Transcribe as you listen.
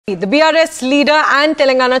The BRS leader and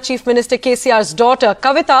Telangana Chief Minister KCR's daughter,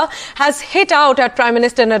 Kavitha, has hit out at Prime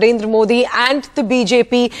Minister Narendra Modi and the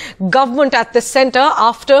BJP government at the centre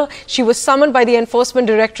after she was summoned by the Enforcement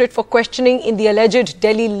Directorate for questioning in the alleged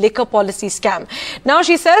Delhi liquor policy scam. Now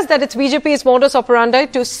she says that it's BJP's modus operandi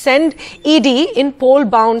to send ED in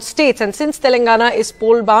poll-bound states. And since Telangana is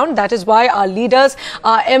poll-bound, that is why our leaders,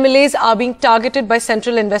 our MLAs are being targeted by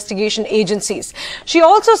central investigation agencies. She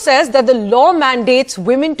also says that the law mandates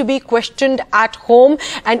women to be questioned at home,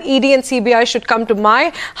 and ED and CBI should come to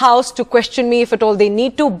my house to question me if at all they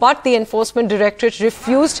need to, but the Enforcement Directorate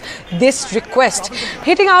refused this request.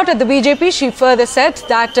 Hitting out at the BJP, she further said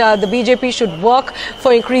that the BJP should work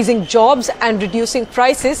for increasing jobs and reducing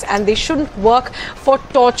prices, and they shouldn't work for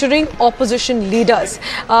torturing opposition leaders.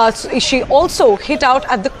 She also hit out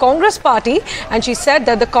at the Congress party, and she said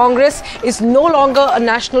that the Congress is no longer a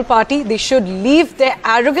national party. They should leave their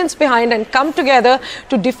arrogance behind and come together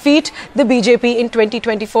to defeat the BJP in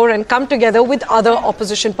 2024 and come together with other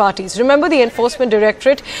opposition parties. Remember, the Enforcement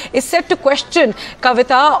Directorate is set to question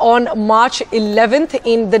Kavitha on March 11th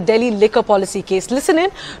in the Delhi liquor policy case. Listen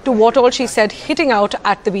in to what all she said hitting out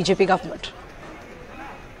at the BJP government.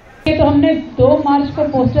 तो हमने 2 मार्च को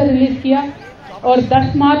poster release किया और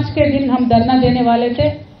 10 मार्च के दिन हम धरना देने वाले थे,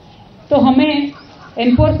 तो हमें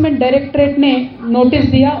एनफोर्समेंट डायरेक्टरेट ने नोटिस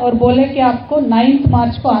दिया और बोले कि आपको 9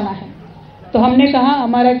 मार्च को आना है। तो हमने कहा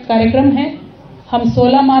हमारा कार्यक्रम है, हम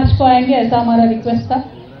 16 मार्च को आएंगे, ऐसा हमारा रिक्वेस्ट था।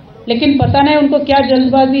 लेकिन पता नहीं उनको क्या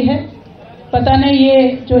जल्दबाजी है, पता नहीं ये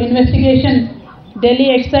जो इन्वेस्टिगेशन दिल्ली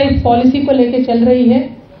एक्साइज पॉलिसी को लेके चल रही है,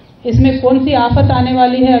 इसमें कौन सी आफत आने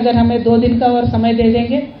वाली है अगर हमें 2 दिन का और समय दे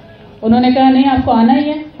देंगे। उन्होंने कहा नहीं, आपको आना ही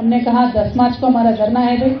है। हमने कहा 10 मार्च को हमारा धरना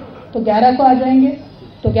है भाई, तो 11 को आ जाएंगे,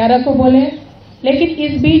 तो 11 को बोले। लेकिन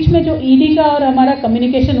इस बीच में जो ईडी का और हमारा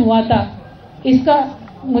कम्युनिकेशन हुआ था, इसका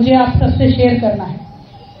मुझे आप सबसे शेयर करना है।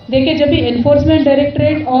 देखिए, जब भी एनफोर्समेंट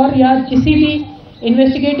डायरेक्टरेट और या किसी भी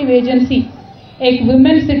इन्वेस्टिगेटिव एजेंसी एक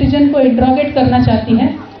वुमेन सिटीजन को इंट्रोगेट करना चाहती है,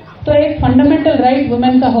 तो एक फंडामेंटल राइट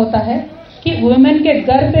वुमेन का होता है कि वुमेन के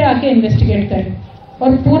घर पे आके इन्वेस्टिगेट करें,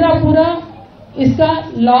 और पूरा इसका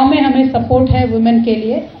लॉ में हमें सपोर्ट है वुमेन के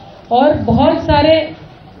लिए। और बहुत सारे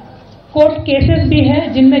कोर्ट केसेस भी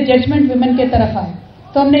हैं जिनमें जजमेंट वुमेन के तरफ आए।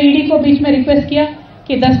 तो हमने ईडी को बीच में रिक्वेस्ट किया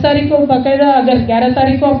कि 10 तारीख को बाकायदा, अगर 11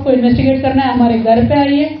 तारीख को आपको इन्वेस्टिगेट करना है, हमारे घर पे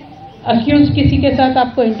आइए। अक्यूज किसी के साथ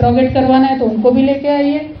आपको इंट्रोगेट करवाना है तो उनको भी लेके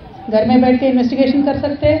आइए, घर में बैठ के इन्वेस्टिगेशन कर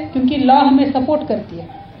सकते हैं, क्योंकि लॉ हमें सपोर्ट करती है।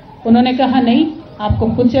 उन्होंने कहा नहीं, आपको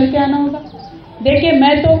खुद चल के आना होगा। देखिए,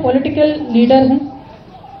 मैं तो पॉलिटिकल लीडर हूँ,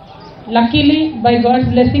 लकीली बाय गॉड्स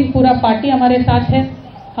ब्लेसिंग पूरा पार्टी हमारे साथ है,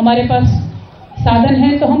 हमारे पास साधन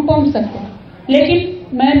है तो हम पहुंच सकते हैं।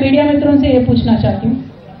 लेकिन मैं मीडिया मित्रों से ये पूछना चाहती हूँ,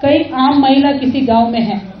 कई आम महिला किसी गांव में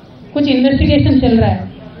है, कुछ इन्वेस्टिगेशन चल रहा है,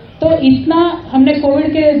 तो इतना हमने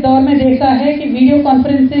कोविड के दौर में देखा है कि वीडियो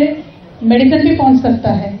कॉन्फ्रेंस से मेडिसिन भी पहुंच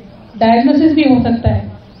सकता है, डायग्नोसिस भी हो सकता है,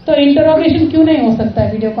 तो इंटरोगेशन क्यों नहीं हो सकता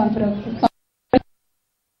है video conference.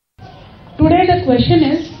 Today the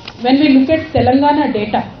question is, when we look at Telangana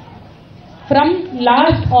data from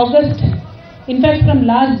last August, in fact from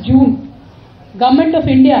last June, Government of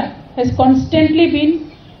India has constantly been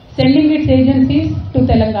sending its agencies to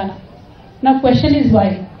Telangana. Now question is why?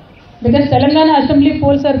 Because Telangana assembly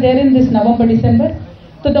polls are there in this November-December.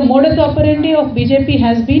 So the modus operandi of BJP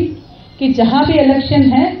has been कि जहाँ भी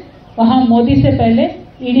election है वहाँ मोदी से पहले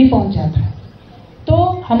ED पहुँच जाता है। तो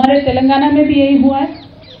हमारे तेलंगाना में भी यही हुआ है।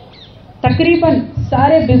 तकरीबन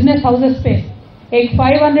सारे बिजनेस हाउसेस पे, एक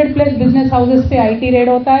 500+ बिजनेस हाउसेस पे आईटी रेड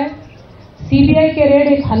होता है, सीबीआई के रेड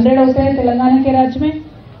एक 100 होते हैं तेलंगाना के राज्य में।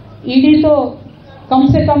 ईडी तो कम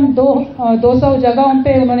से कम 200 जगहों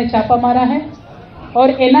पे उन्होंने छापा मारा है, और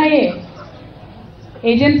एनआईए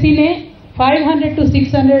एजेंसी ने 500 to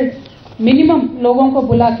 600 मिनिमम लोगों को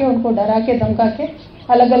बुला के, उनको डरा के, धमका के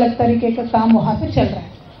अलग अलग तरीके का काम वहां पे चल रहा है।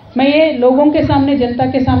 मैं ये लोगों के सामने, जनता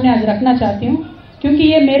के सामने आज रखना चाहती हूँ, क्योंकि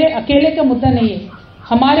ये मेरे अकेले का मुद्दा नहीं है।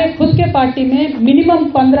 हमारे खुद के पार्टी में मिनिमम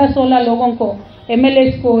 15-16 लोगों को,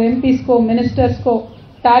 एमएलएस को, एमपीस को, मिनिस्टर्स को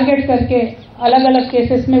टारगेट करके अलग अलग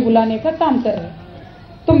केसेस में बुलाने का काम कर रहे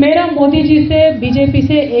हैं। तो मेरा मोदी जी से, बीजेपी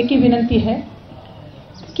से एक ही विनती है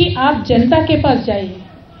कि आप जनता के पास जाइए।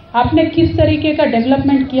 आपने किस तरीके का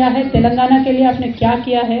डेवलपमेंट किया है, तेलंगाना के लिए आपने क्या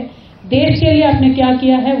किया है, देश के लिए आपने क्या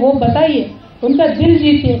किया है, वो बताइए। उनका दिल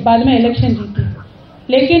जीतिए, बाद में इलेक्शन जीतिए।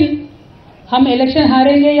 लेकिन हम इलेक्शन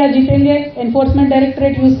हारेंगे या जीतेंगे, एनफोर्समेंट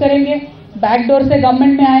डायरेक्टरेट यूज करेंगे, बैकडोर से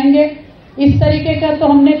गवर्नमेंट में आएंगे, इस तरीके का तो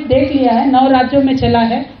हमने देख लिया है। 9 राज्यों में चला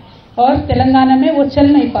है और तेलंगाना में वो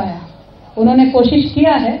चल नहीं पाया। उन्होंने कोशिश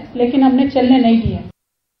किया है लेकिन हमने चलने नहीं दिया।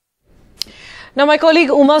 Now, my colleague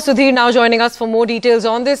Uma Sudhir now joining us for more details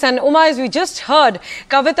on this. And Uma, as we just heard,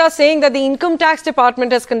 Kavitha saying that the Income Tax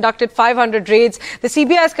Department has conducted 500 raids, the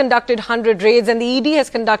CBI has conducted 100 raids, and the ED has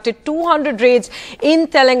conducted 200 raids in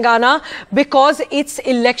Telangana because it's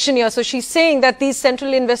election year. So she's saying that these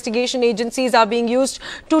central investigation agencies are being used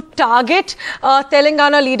to target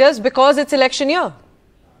Telangana leaders because it's election year.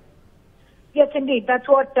 Yes, indeed. That's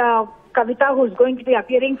what Kavitha, who's going to be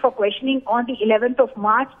appearing for questioning on the 11th of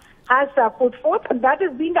March, has put forth, and that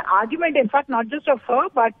has been the argument, in fact, not just of her,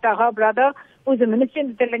 but her brother, who is a minister in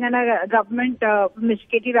the Telangana government, Mr.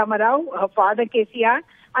 K Rao, her father, KCR,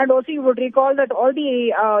 and also you would recall that all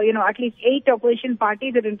the, at least 8 opposition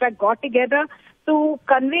parties had in fact got together to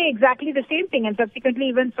convey exactly the same thing, and subsequently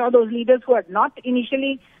even saw those leaders who had not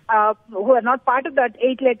initially, who are not part of that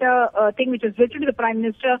 8-letter thing which was written to the Prime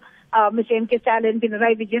Minister, Mr. M.K. Stalin,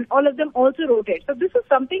 Pinarayi Vijayan, all of them also wrote it. So this is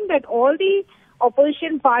something that all the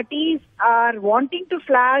opposition parties are wanting to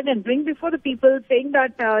flag and bring before the people, saying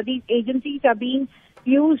that these agencies are being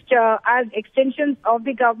used as extensions of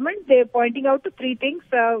the government. They're pointing out to 3 things.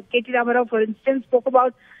 K Rao, for instance, spoke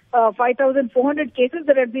about 5,400 cases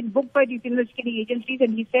that have been booked by these investigating agencies,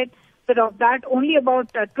 and he said that of that, only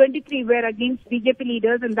about 23 were against BJP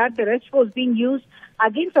leaders, and that the rest was being used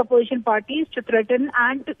against opposition parties to threaten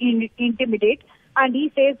and to intimidate. And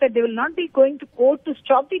he says that they will not be going to court to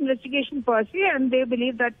stop the investigation per se, and they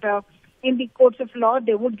believe that in the courts of law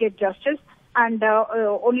they would get justice, and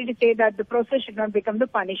only to say that the process should not become the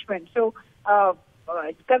punishment. So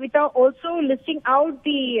Kavitha also listing out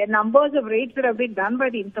the numbers of raids that have been done by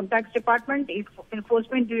the Income Tax Department,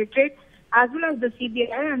 Enforcement Directorate, as well as the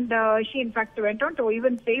CBI, and she in fact went on to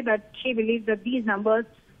even say that she believes that these numbers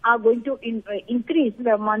are going to increase in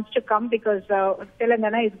the months to come, because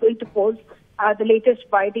Telangana is going to pose the latest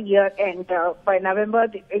by the year end. By November,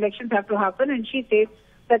 the elections have to happen, and she says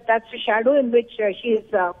that that's a shadow in which she is,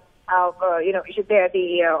 the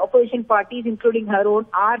opposition parties, including her own,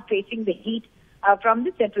 are facing the heat from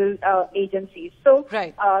the central agencies. So,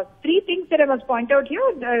 right. 3 things that I must point out here.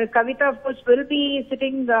 Kavitha, of course, will be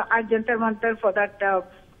sitting at Jantar Mantar for that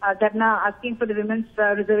dharna asking for the women's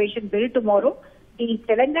reservation bill tomorrow. The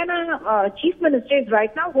Telangana Chief Minister is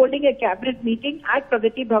right now holding a cabinet meeting at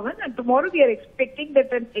Pragati Bhavan, and tomorrow we are expecting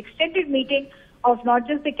that an extended meeting of not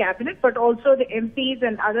just the cabinet but also the MPs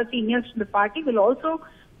and other seniors from the party will also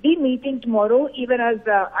be meeting tomorrow, even as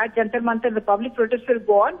at Jantar Mantar the public protest will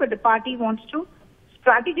go on, but the party wants to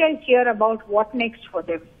strategize here about what next for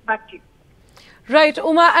them. Back to you. Right,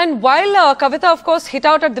 Uma, and while Kavitha, of course, hit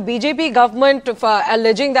out at the BJP government for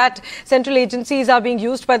alleging that central agencies are being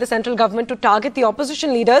used by the central government to target the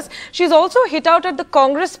opposition leaders, she's also hit out at the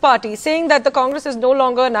Congress party, saying that the Congress is no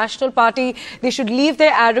longer a national party. They should leave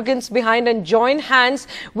their arrogance behind and join hands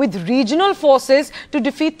with regional forces to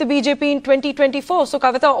defeat the BJP in 2024. So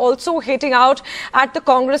Kavitha also hitting out at the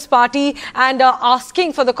Congress party and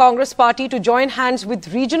asking for the Congress party to join hands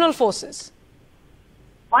with regional forces.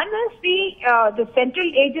 One is the central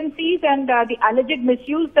agencies and the alleged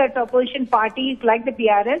misuse that opposition parties like the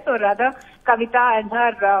PRS, or rather Kavitha and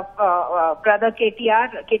her brother K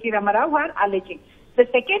Rao are alleging. The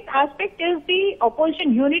second aspect is the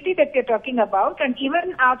opposition unity that we're talking about, and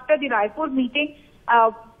even after the Raipur meeting,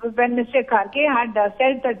 when Mr. Kharge had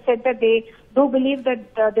said that they do believe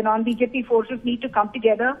that the non-BJP forces need to come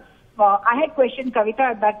together. I had questioned Kavitha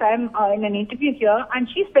at that time in an interview here, and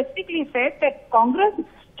she specifically said that Congress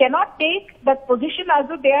cannot take that position as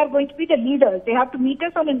though they are going to be the leaders. They have to meet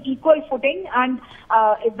us on an equal footing, and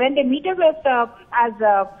when they meet us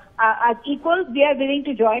as equals, we are willing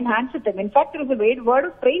to join hands with them. In fact, there was a word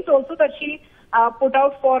of praise also that she put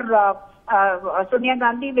out for Sonia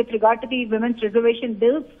Gandhi with regard to the women's reservation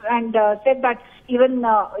bills, and said that even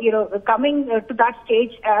coming to that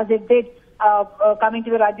stage as it did, coming to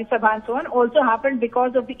the Rajya Sabha and so on, also happened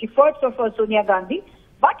because of the efforts of Sonia Gandhi.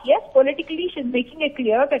 But yes, politically, she's making it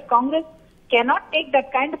clear that Congress cannot take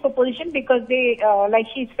that kind of a position, because they, like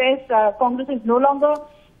she says, Congress is no longer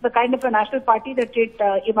the kind of a national party that it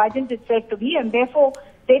imagines itself to be, and therefore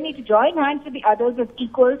they need to join hands with the others as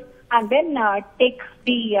equals and then take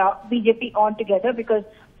the BJP on together, because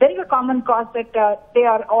there is a common cause that they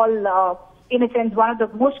are all, in a sense, one of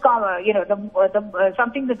the most common,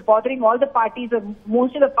 something that's bothering all the parties, or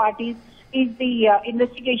most of the parties, is the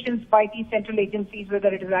investigations by these central agencies, whether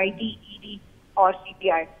it is IT, ED or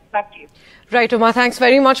CBI. Back to you. Right, Uma, thanks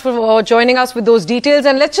very much for joining us with those details.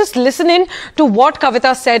 And let's just listen in to what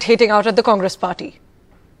Kavitha said hitting out at the Congress party.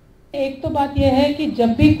 एक तो बात यह है कि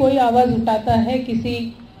जब भी कोई आवाज उठाता है किसी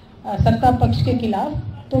सत्ता पक्ष के खिलाफ,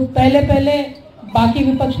 तो पहले बाकी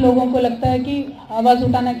विपक्ष लोगों को लगता है कि आवाज़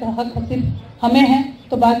उठाने का हक सिर्फ हमें है,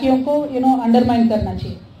 तो बाकियों को अंडरमाइन करना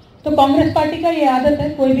चाहिए। तो कांग्रेस पार्टी का ये आदत है,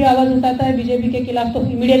 कोई भी आवाज़ उठाता है बीजेपी के खिलाफ तो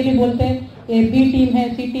इमीडिएटली बोलते हैं ये बी टीम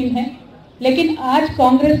है, सी टीम है। लेकिन आज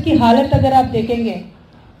कांग्रेस की हालत अगर आप देखेंगे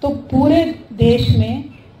तो पूरे देश में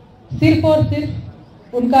सिर्फ और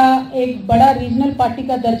सिर्फ उनका एक बड़ा रीजनल पार्टी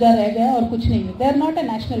का दर्जा रह गया और कुछ नहीं है। They are not a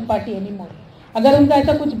national party any more. अगर उनका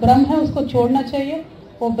ऐसा कुछ भ्रम है उसको छोड़ना चाहिए,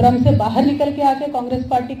 वो भ्रम से बाहर निकल के आके कांग्रेस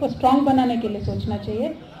पार्टी को स्ट्रांग बनाने के लिए सोचना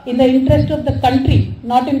चाहिए, in the interest of the country,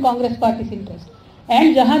 not in Congress party interest.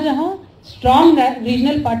 And जहां जहां स्ट्रांग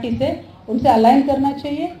रीजनल पार्टी से उनसे अलाइन करना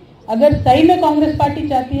चाहिए। अगर सही में कांग्रेस पार्टी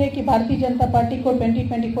चाहती है कि भारतीय जनता पार्टी को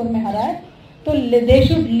 2024 में हराए तो they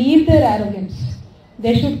should leave their arrogance,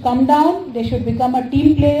 they should come down, they should become a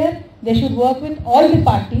team player, they should work with all the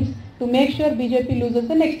parties to make sure BJP loses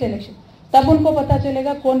the next election. तब उनको पता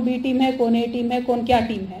चलेगा कौन B team है, कौन ए team है, कौन क्या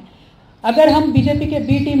टीम है। अगर हम बीजेपी के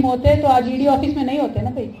बी टीम होते तो आज ईडी ऑफिस में नहीं होते ना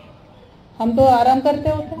भाई, हम तो आराम करते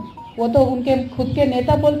होते। वो तो उनके खुद के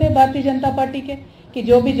नेता बोलते हैं भारतीय जनता पार्टी के कि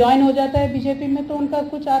जो भी ज्वाइन हो जाता है बीजेपी में तो उनका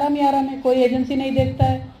कुछ आराम ही आराम है, कोई एजेंसी नहीं देखता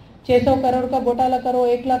है। 600 करोड़ का घोटाला करो,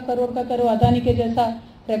 1 लाख करोड़ का करो, अदानी के जैसा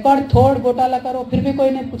रिकॉर्ड तोड़ घोटाला करो, फिर भी कोई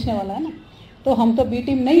नहीं पूछने वाला है ना। तो हम तो बी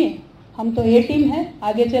टीम नहीं है, हम तो ए टीम है।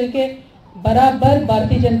 आगे चल के बराबर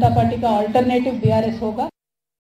भारतीय जनता पार्टी का अल्टरनेटिव बीआरएस होगा